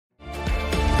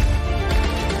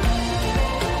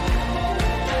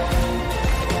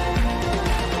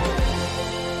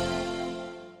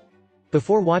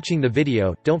Before watching the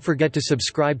video, don't forget to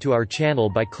subscribe to our channel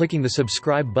by clicking the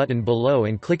subscribe button below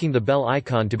and clicking the bell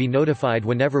icon to be notified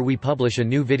whenever we publish a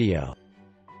new video.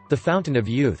 The Fountain of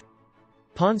Youth.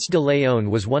 Ponce de Leon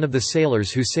was one of the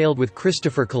sailors who sailed with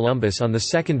Christopher Columbus on the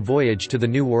second voyage to the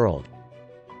New World.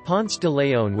 Ponce de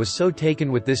Leon was so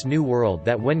taken with this new world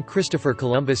that when Christopher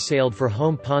Columbus sailed for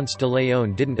home, Ponce de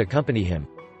Leon didn't accompany him.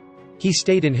 He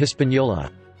stayed in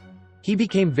Hispaniola. He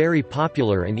became very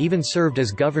popular and even served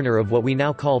as governor of what we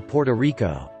now call Puerto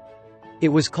Rico. It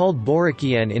was called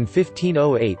Boriquien in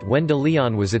 1508 when de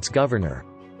Leon was its governor.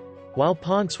 While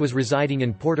Ponce was residing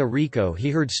in Puerto Rico,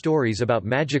 he heard stories about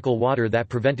magical water that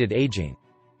prevented aging.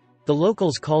 The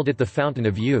locals called it the Fountain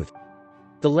of Youth.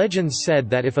 The legends said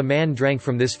that if a man drank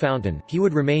from this fountain, he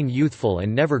would remain youthful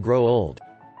and never grow old.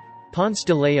 Ponce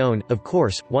de Leon, of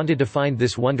course, wanted to find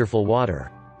this wonderful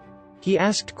water. He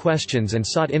asked questions and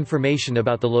sought information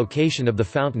about the location of the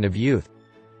Fountain of Youth.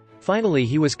 Finally,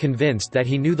 he was convinced that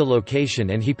he knew the location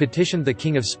and he petitioned the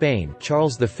King of Spain,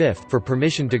 Charles V, for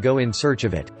permission to go in search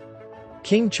of it.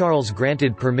 King Charles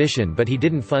granted permission, but he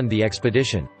didn't fund the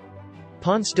expedition.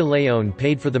 Ponce de Leon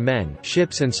paid for the men,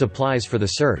 ships and supplies for the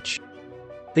search.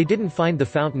 They didn't find the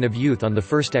Fountain of Youth on the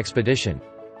first expedition.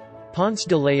 Ponce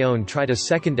de Leon tried a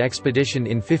second expedition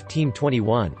in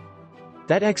 1521.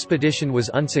 That expedition was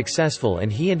unsuccessful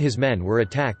and he and his men were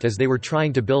attacked as they were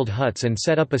trying to build huts and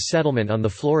set up a settlement on the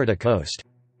Florida coast.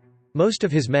 Most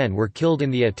of his men were killed in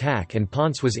the attack and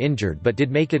Ponce was injured but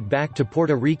did make it back to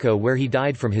Puerto Rico where he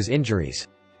died from his injuries.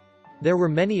 There were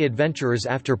many adventurers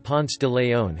after Ponce de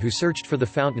Leon who searched for the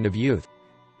Fountain of Youth.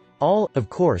 All, of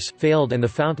course, failed and the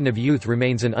Fountain of Youth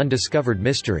remains an undiscovered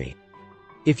mystery.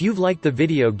 If you've liked the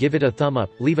video, give it a thumb up,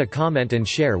 leave a comment and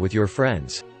share with your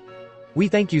friends. We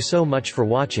thank you so much for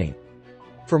watching.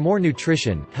 For more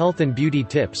nutrition, health and beauty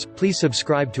tips, please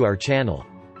subscribe to our channel.